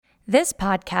This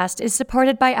podcast is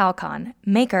supported by Alcon,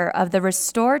 maker of the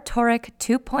Restore Toric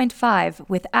 2.5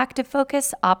 with Active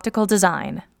Focus Optical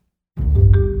Design.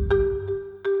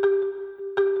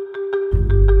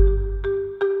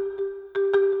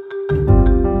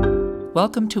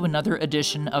 Welcome to another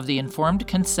edition of the Informed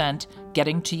Consent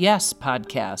Getting to Yes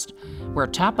podcast, where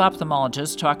top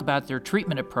ophthalmologists talk about their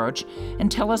treatment approach and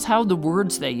tell us how the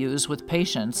words they use with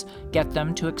patients get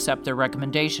them to accept their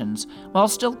recommendations, while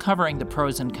still covering the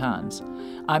pros and cons.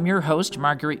 I'm your host,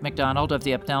 Marguerite McDonald of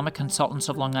the Ophthalmic Consultants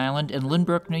of Long Island in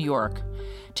Lynbrook, New York.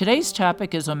 Today's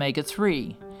topic is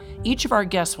Omega-3. Each of our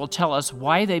guests will tell us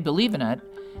why they believe in it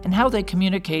and how they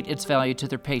communicate its value to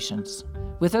their patients.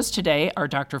 With us today are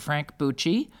Dr. Frank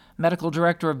Bucci, Medical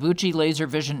Director of Bucci Laser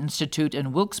Vision Institute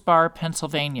in Wilkes-Barre,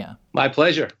 Pennsylvania. My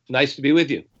pleasure. Nice to be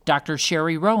with you. Dr.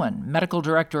 Sheri Rowen, Medical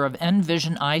Director of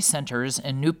Envision Eye Centers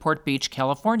in Newport Beach,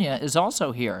 California, is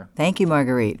also here. Thank you,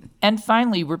 Marguerite. And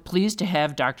finally, we're pleased to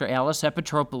have Dr. Alice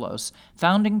Epitropoulos,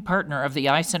 founding partner of the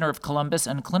Eye Center of Columbus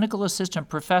and clinical assistant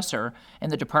professor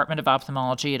in the Department of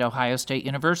Ophthalmology at Ohio State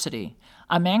University.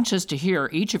 I'm anxious to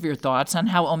hear each of your thoughts on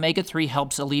how omega-3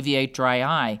 helps alleviate dry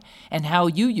eye and how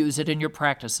you use it in your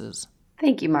practices.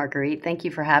 Thank you, Marguerite. Thank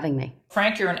you for having me.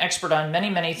 Frank, you're an expert on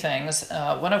many things,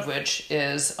 one of which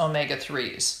is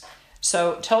omega-3s.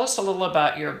 So tell us a little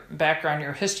about your background,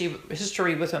 your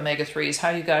history with omega-3s, how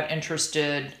you got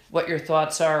interested, what your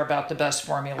thoughts are about the best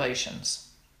formulations.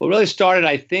 Well, it really started,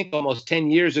 I think, almost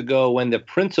 10 years ago when the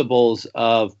principles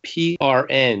of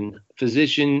PRN,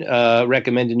 physician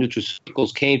recommended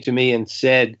nutraceuticals, came to me and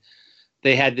said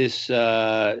they had this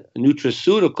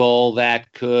nutraceutical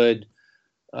that could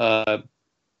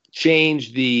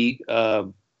change the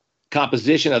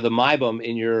composition of the meibum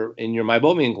in your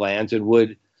meibomian glands and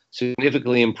would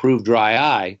significantly improve dry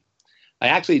eye. I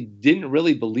actually didn't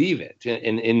really believe it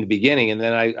in the beginning, and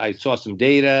then I saw some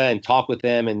data and talked with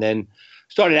them, and then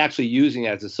started actually using it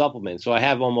as a supplement. So I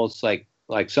have almost like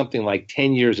something like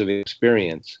 10 years of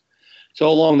experience. So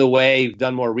along the way, I've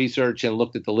done more research and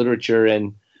looked at the literature,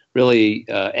 and really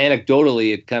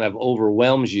anecdotally, it kind of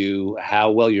overwhelms you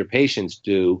how well your patients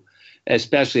do,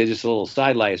 especially, just a little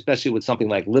sidelight, especially with something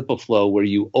like LipiFlow, where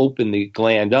you open the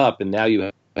gland up and now you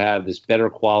have this better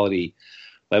quality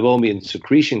meibomian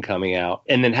secretion coming out.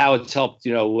 And then how it's helped,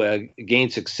 gain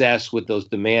success with those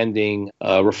demanding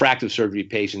refractive surgery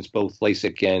patients, both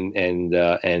LASIK and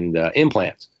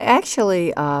implants.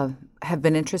 Actually, have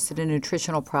been interested in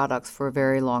nutritional products for a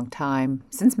very long time,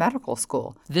 since medical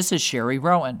school. This is Sheri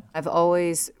Rowen. I've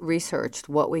always researched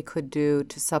what we could do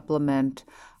to supplement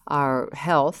our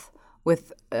health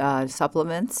with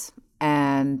supplements,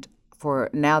 and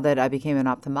for now that I became an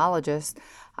ophthalmologist,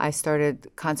 I started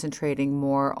concentrating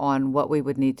more on what we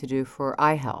would need to do for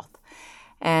eye health.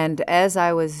 And as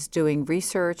I was doing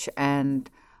research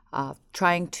and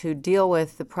trying to deal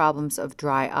with the problems of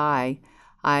dry eye,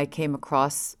 I came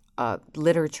across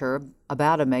literature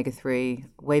about omega-3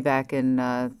 way back in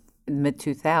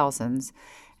mid-2000s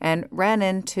and ran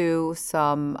into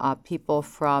some people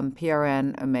from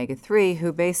PRN Omega-3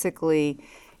 who basically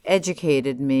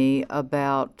educated me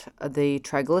about the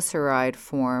triglyceride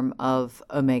form of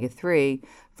omega-3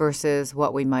 versus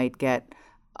what we might get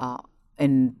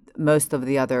in most of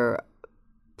the other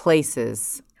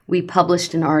places. We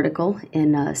published an article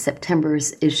in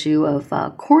September's issue of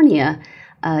Cornea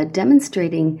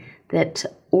demonstrating that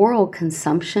oral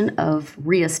consumption of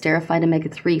re-esterified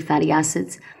omega-3 fatty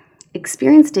acids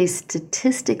experienced a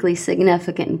statistically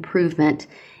significant improvement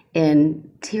in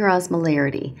tear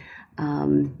osmolarity,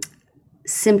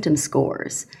 symptom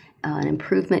scores, an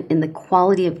improvement in the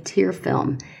quality of tear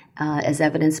film, as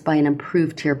evidenced by an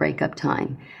improved tear breakup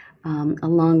time,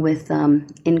 along with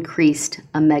increased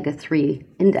omega-3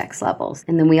 index levels.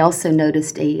 And then we also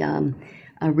noticed a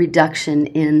reduction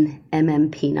in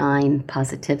MMP9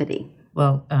 positivity.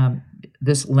 Well,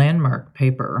 this landmark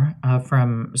paper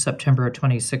from September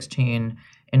 2016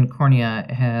 in Cornea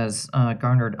has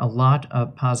garnered a lot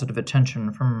of positive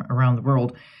attention from around the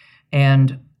world,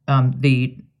 and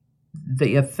the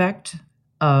effect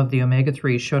of the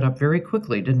omega-3 showed up very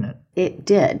quickly, didn't it? It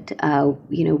did.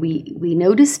 We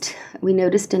noticed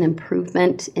an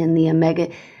improvement in the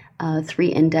omega-3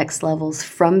 index levels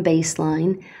from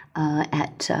baseline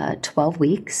at 12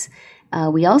 weeks.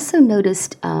 We also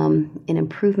noticed an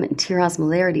improvement in tear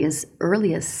osmolarity as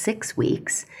early as 6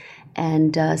 weeks,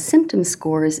 and symptom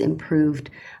scores improved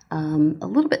a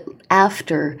little bit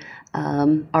after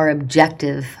our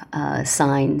objective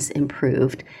signs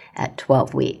improved at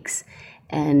 12 weeks.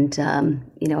 And,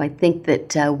 I think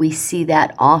that we see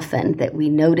that often, that we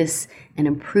notice an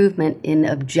improvement in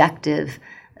objective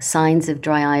signs of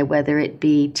dry eye, whether it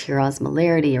be tear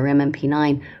osmolarity or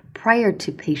MMP9, prior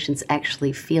to patients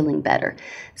actually feeling better.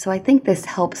 So I think this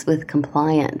helps with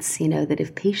compliance, that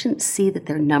if patients see that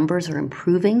their numbers are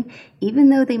improving, even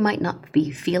though they might not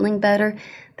be feeling better,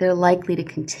 they're likely to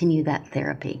continue that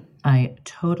therapy. I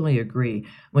totally agree.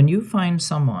 When you find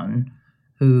someone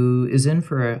who is in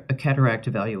for a cataract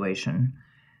evaluation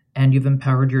and you've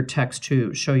empowered your techs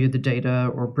to show you the data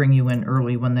or bring you in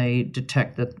early when they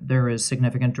detect that there is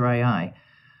significant dry eye,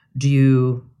 do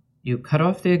you cut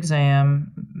off the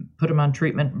exam, put them on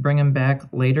treatment, bring them back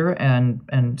later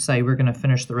and say, we're going to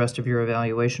finish the rest of your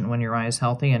evaluation when your eye is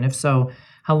healthy? And if so,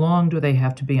 how long do they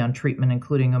have to be on treatment,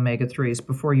 including omega-3s,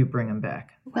 before you bring them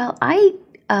back? Well, I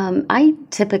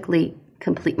typically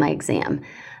complete my exam.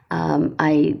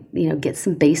 I get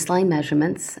some baseline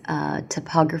measurements,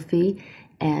 topography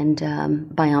and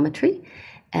biometry,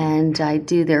 and I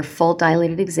do their full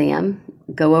dilated exam,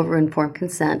 go over informed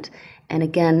consent. And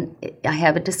again, I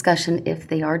have a discussion. If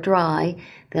they are dry,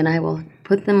 then I will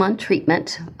put them on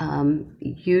treatment,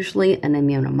 usually an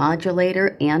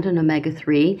immunomodulator and an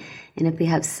omega-3. And if they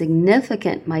have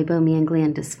significant meibomian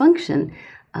gland dysfunction,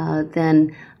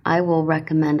 then I will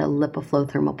recommend a lipoflow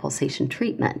thermal pulsation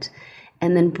treatment.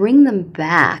 And then bring them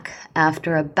back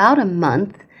after about a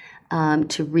month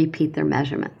to repeat their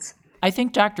measurements. I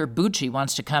think Dr. Bucci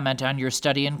wants to comment on your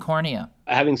study in cornea.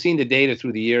 Having seen the data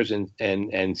through the years and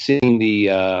seeing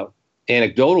the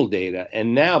anecdotal data,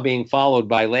 and now being followed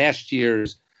by last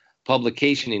year's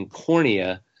publication in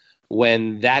cornea,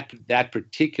 when that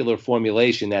particular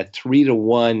formulation, that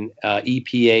 3-to-1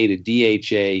 EPA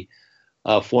to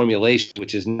DHA formulation,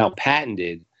 which is now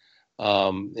patented,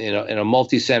 in a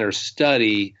multi-center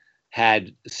study,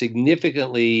 had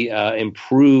significantly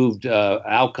improved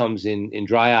outcomes in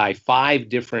dry eye, 5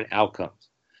 different outcomes.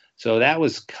 So that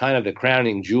was kind of the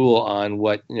crowning jewel on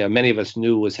what many of us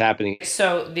knew was happening.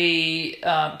 So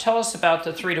tell us about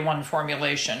the 3-to-1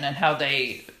 formulation and how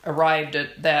they arrived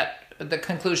at the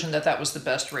conclusion that was the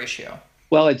best ratio.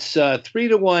 Well, it's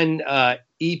 3-to-1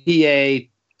 EPA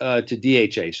to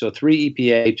DHA, so 3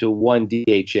 EPA to 1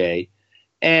 DHA,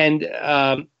 and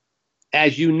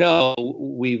as you know,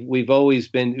 we've always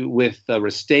been with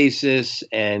Restasis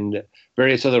and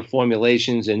various other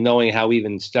formulations, and knowing how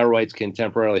even steroids can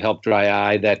temporarily help dry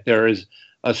eye, that there is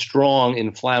a strong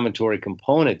inflammatory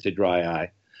component to dry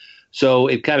eye. So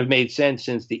it kind of made sense,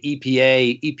 since the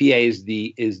EPA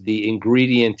is the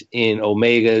ingredient in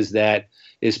omegas that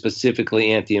is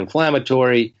specifically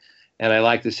anti-inflammatory, and I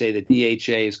like to say that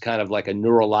DHA is kind of like a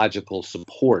neurological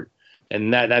support,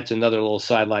 and that's another little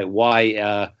sidelight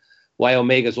why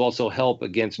omegas also help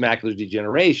against macular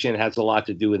degeneration. Has a lot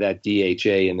to do with that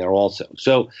DHA in there also.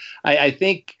 So I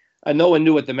think no one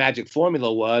knew what the magic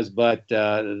formula was, but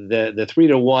the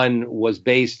 3-to-1 was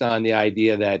based on the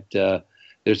idea that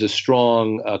there's a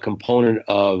strong component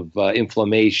of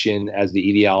inflammation as the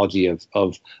etiology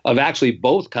of actually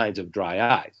both kinds of dry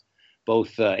eyes,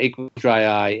 both aqueous dry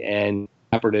eye and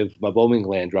operative meibomian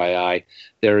gland dry eye.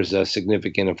 There is a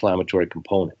significant inflammatory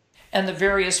component. And the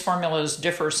various formulas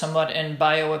differ somewhat in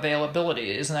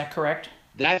bioavailability, isn't that correct?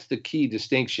 That's the key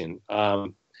distinction.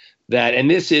 And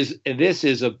this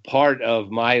is a part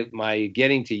of my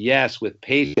getting to yes with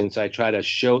patients. I try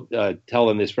to tell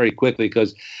them this very quickly,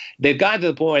 because they've gotten to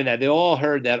the point that they all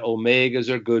heard that omegas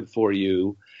are good for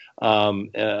you.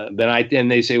 Then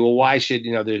they say, well, why should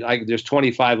there's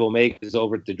 25 omegas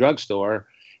over at the drugstore.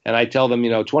 And I tell them,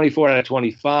 24 out of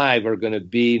 25 are going to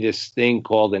be this thing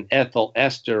called an ethyl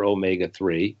ester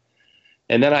omega-3.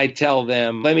 And then I tell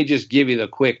them, let me just give you the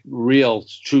quick, real,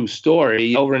 true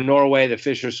story. Over in Norway, the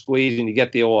fish are squeezed and you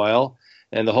get the oil,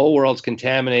 and the whole world's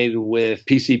contaminated with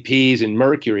PCPs and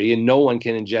mercury, and no one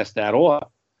can ingest that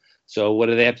oil. So what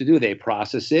do they have to do? They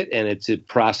process it, and it's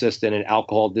processed in an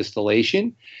alcohol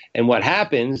distillation. And what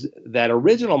happens, that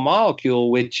original molecule,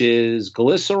 which is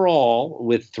glycerol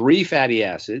with 3 fatty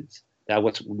acids, that's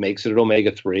what makes it an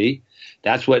omega-3.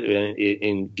 That's what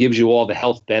it gives you all the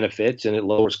health benefits, and it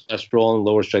lowers cholesterol and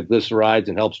lowers triglycerides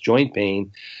and helps joint pain.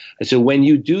 And so when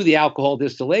you do the alcohol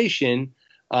distillation,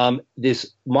 this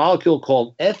molecule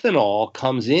called ethanol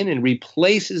comes in and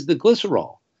replaces the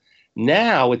glycerol.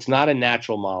 Now it's not a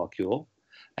natural molecule.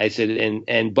 I said,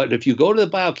 but if you go to the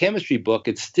biochemistry book,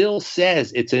 it still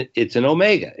says it's an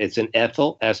omega. It's an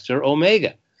ethyl ester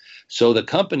omega. So the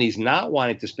company's not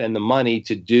wanting to spend the money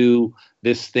to do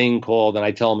this thing called, and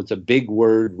I tell them it's a big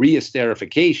word,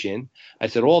 reesterification. I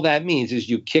said, all that means is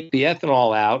you kick the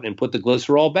ethanol out and put the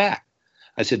glycerol back.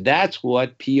 I said, that's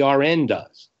what PRN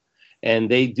does.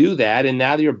 And they do that, and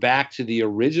now you're back to the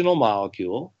original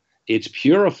molecule. It's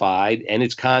purified and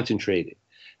it's concentrated.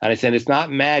 And I said, it's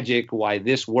not magic why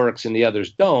this works and the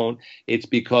others don't. It's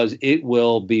because it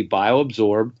will be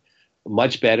bioabsorbed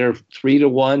much better,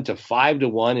 3-to-1 to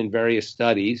 5-to-1 in various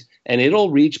studies, and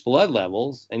it'll reach blood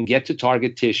levels and get to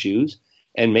target tissues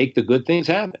and make the good things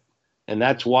happen. And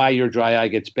that's why your dry eye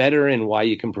gets better and why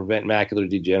you can prevent macular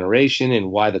degeneration and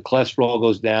why the cholesterol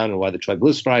goes down and why the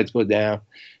triglycerides go down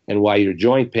and why your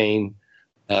joint pain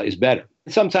is better.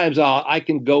 Sometimes I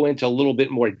can go into a little bit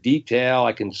more detail.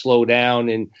 I can slow down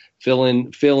and fill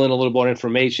in a little more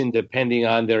information depending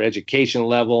on their education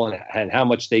level and how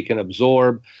much they can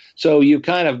absorb. So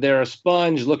they're a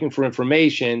sponge looking for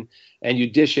information, and you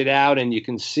dish it out and you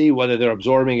can see whether they're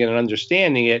absorbing it and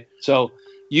understanding it. So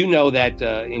that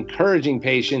encouraging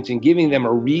patients and giving them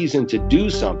a reason to do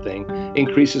something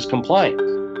increases compliance.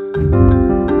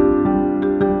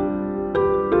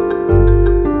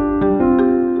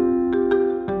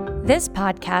 This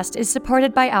podcast is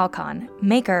supported by Alcon,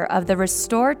 maker of the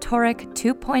Restore Toric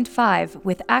 2.5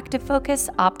 with Active Focus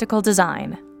Optical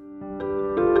Design.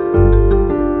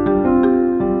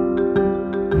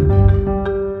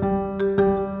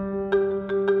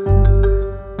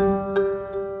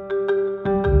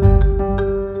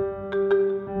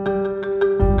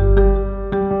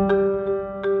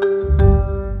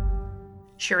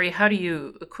 Sheri, how do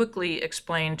you quickly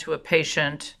explain to a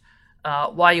patient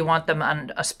why you want them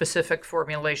on a specific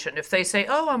formulation? If they say,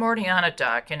 "Oh, I'm already on it,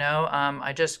 doc,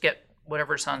 I just get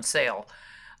whatever's on sale."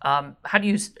 How do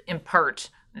you impart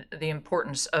the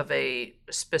importance of a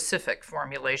specific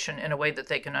formulation in a way that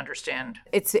they can understand?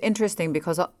 It's interesting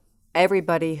because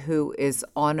everybody who is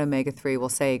on omega-3 will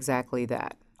say exactly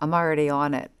that. I'm already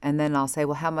on it. And then I'll say,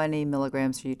 well, how many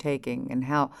milligrams are you taking? And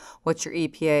what's your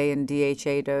EPA and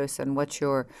DHA dose? And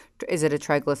is it a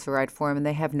triglyceride form? And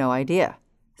they have no idea.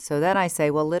 So then I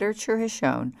say, well, literature has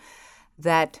shown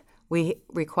that we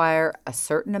require a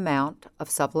certain amount of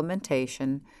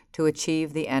supplementation to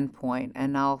achieve the endpoint.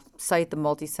 And I'll cite the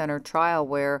multi-center trial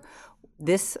where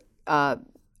this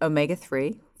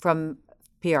omega-3 from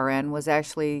PRN was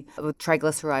actually, a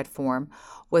triglyceride form,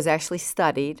 was actually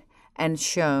studied and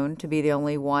shown to be the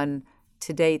only one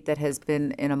to date that has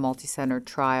been in a multi-center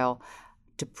trial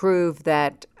to prove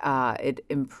that it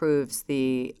improves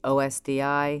the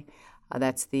OSDI,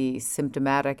 that's the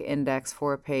symptomatic index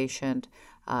for a patient,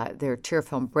 their tear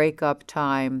film breakup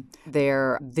time,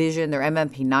 their vision, their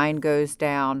MMP9 goes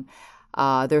down.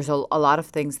 There's a lot of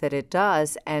things that it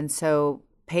does. And so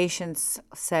patients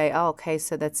say, oh, okay,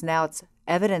 so it's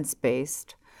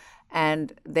evidence-based,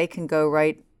 and they can go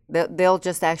right. They'll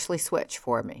just actually switch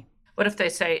for me. What if they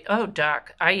say, oh,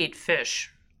 doc, I eat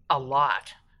fish a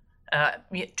lot.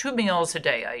 2 meals a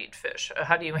day I eat fish.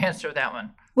 How do you answer that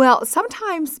one? Well,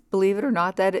 sometimes, believe it or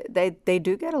not, that they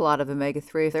do get a lot of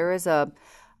omega-3. There is a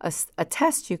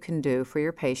test you can do for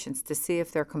your patients to see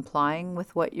if they're complying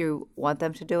with what you want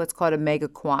them to do. It's called Omega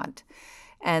Quant.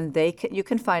 And you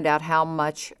can find out how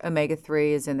much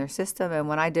omega-3 is in their system. And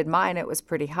when I did mine, it was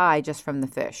pretty high just from the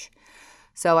fish.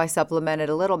 So I supplemented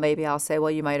a little. Maybe I'll say,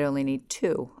 well, you might only need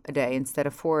 2 a day instead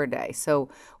of 4 a day. So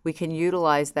we can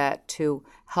utilize that to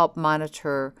help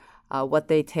monitor what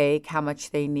they take, how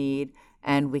much they need,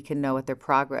 and we can know what their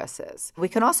progress is. We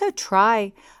can also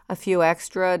try a few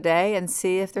extra a day and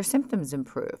see if their symptoms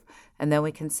improve. And then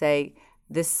we can say,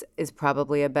 this is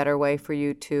probably a better way for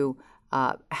you to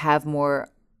have more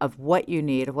of what you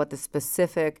need, of what the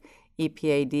specific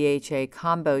EPA-DHA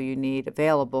combo you need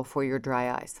available for your dry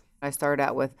eyes. I start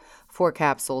out with 4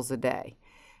 capsules a day,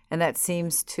 and that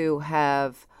seems to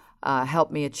have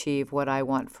helped me achieve what I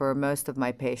want for most of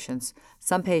my patients.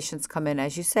 Some patients come in,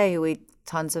 as you say, who eat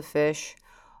tons of fish.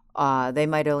 They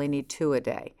might only need 2 a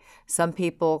day. Some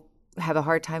people have a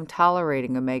hard time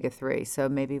tolerating omega-3, so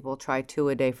maybe we'll try 2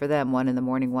 a day for them, 1 in the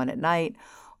morning, 1 at night,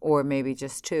 or maybe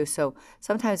just 2. So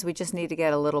sometimes we just need to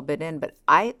get a little bit in, but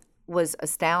I was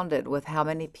astounded with how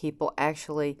many people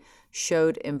actually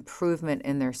showed improvement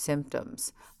in their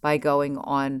symptoms by going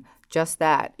on just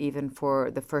that, even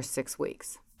for the first 6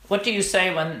 weeks. What do you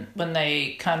say when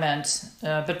they comment,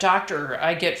 but doctor,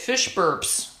 I get fish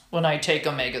burps when I take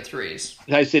omega-3s?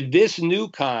 I said, this new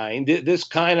kind, this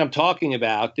kind I'm talking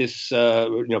about, this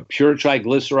pure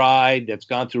triglyceride that's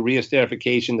gone through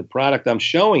reesterification, the product I'm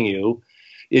showing you,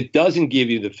 it doesn't give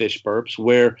you the fish burps,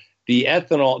 where the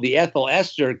ethyl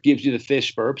ester gives you the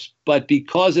fish burps, but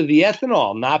because of the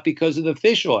ethanol, not because of the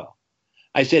fish oil.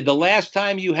 I said, the last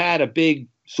time you had a big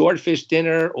swordfish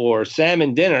dinner or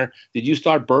salmon dinner, did you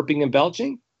start burping and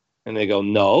belching? And they go,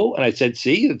 no. And I said,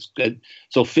 see, it's good.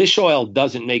 So fish oil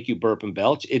doesn't make you burp and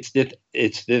belch. It's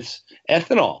this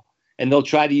ethanol. And they'll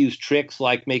try to use tricks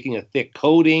like making a thick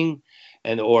coating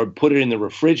or put it in the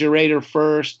refrigerator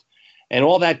first. And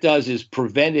all that does is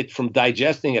prevent it from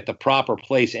digesting at the proper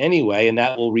place anyway, and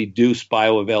that will reduce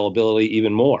bioavailability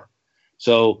even more.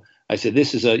 So I said,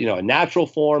 this is a natural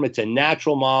form. It's a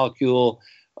natural molecule.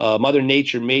 Mother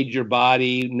Nature made your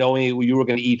body knowing you were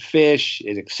going to eat fish.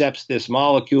 It accepts this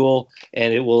molecule,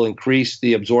 and it will increase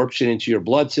the absorption into your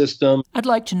blood system. I'd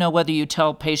like to know whether you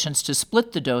tell patients to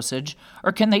split the dosage,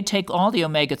 or can they take all the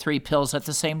omega-3 pills at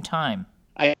the same time?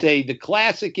 I say the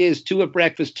classic is 2 at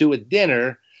breakfast, 2 at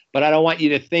dinner, but I don't want you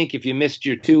to think if you missed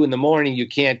your 2 in the morning, you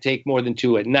can't take more than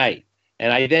 2 at night.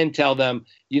 And I then tell them,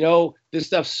 this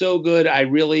stuff's so good. I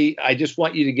just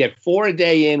want you to get 4 a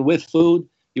day in with food.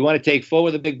 You want to take 4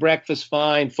 with a big breakfast,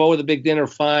 fine. 4 with a big dinner,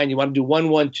 fine. You want to do 1,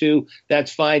 1, 2,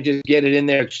 that's fine. Just get it in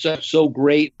there. It's so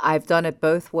great. I've done it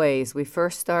both ways. We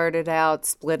first started out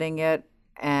splitting it,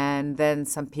 and then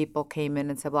some people came in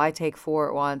and said, well, I take 4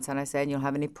 at once. And I said, you don't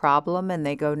have any problem? And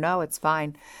they go, no, it's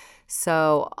fine.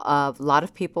 So a lot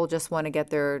of people just want to get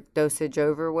their dosage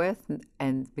over with,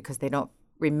 and because they don't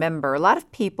remember. A lot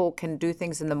of people can do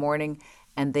things in the morning,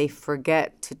 and they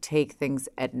forget to take things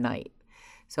at night.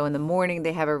 So in the morning,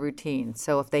 they have a routine.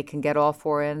 So if they can get all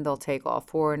 4 in, they'll take all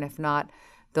 4. And if not,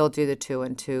 they'll do the 2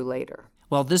 and 2 later.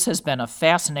 Well, this has been a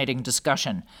fascinating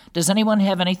discussion. Does anyone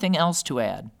have anything else to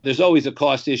add? There's always a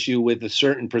cost issue with a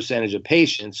certain percentage of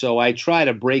patients. So I try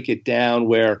to break it down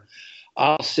where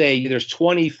I'll say there's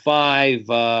 25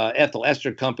 ethyl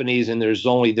ester companies, and there's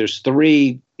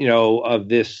 3, of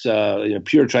this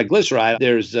pure triglyceride.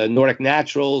 There's Nordic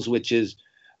Naturals, which is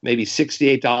maybe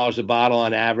 $68 a bottle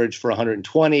on average for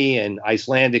 120, and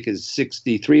Icelandic is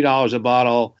 $63 a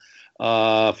bottle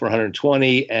for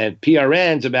 120, and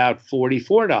PRN's about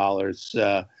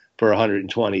 $44 per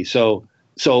 120. So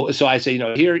I say,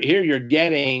 here you're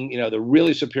getting, the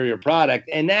really superior product,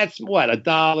 and that's what,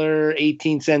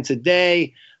 $1.18 a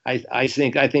day. I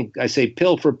think I say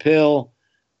pill for pill,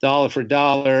 dollar for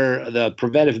dollar. The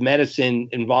preventive medicine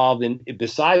involved in,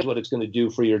 besides what it's going to do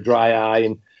for your dry eye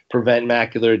and prevent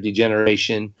macular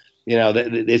degeneration,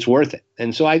 it's worth it.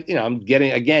 And so I'm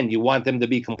getting, again, you want them to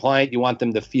be compliant. You want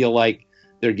them to feel like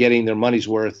they're getting their money's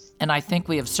worth. And I think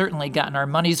we have certainly gotten our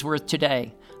money's worth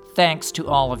today. Thanks to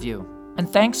all of you. And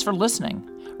thanks for listening.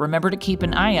 Remember to keep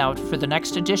an eye out for the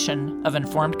next edition of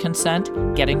Informed Consent,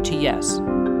 Getting to Yes.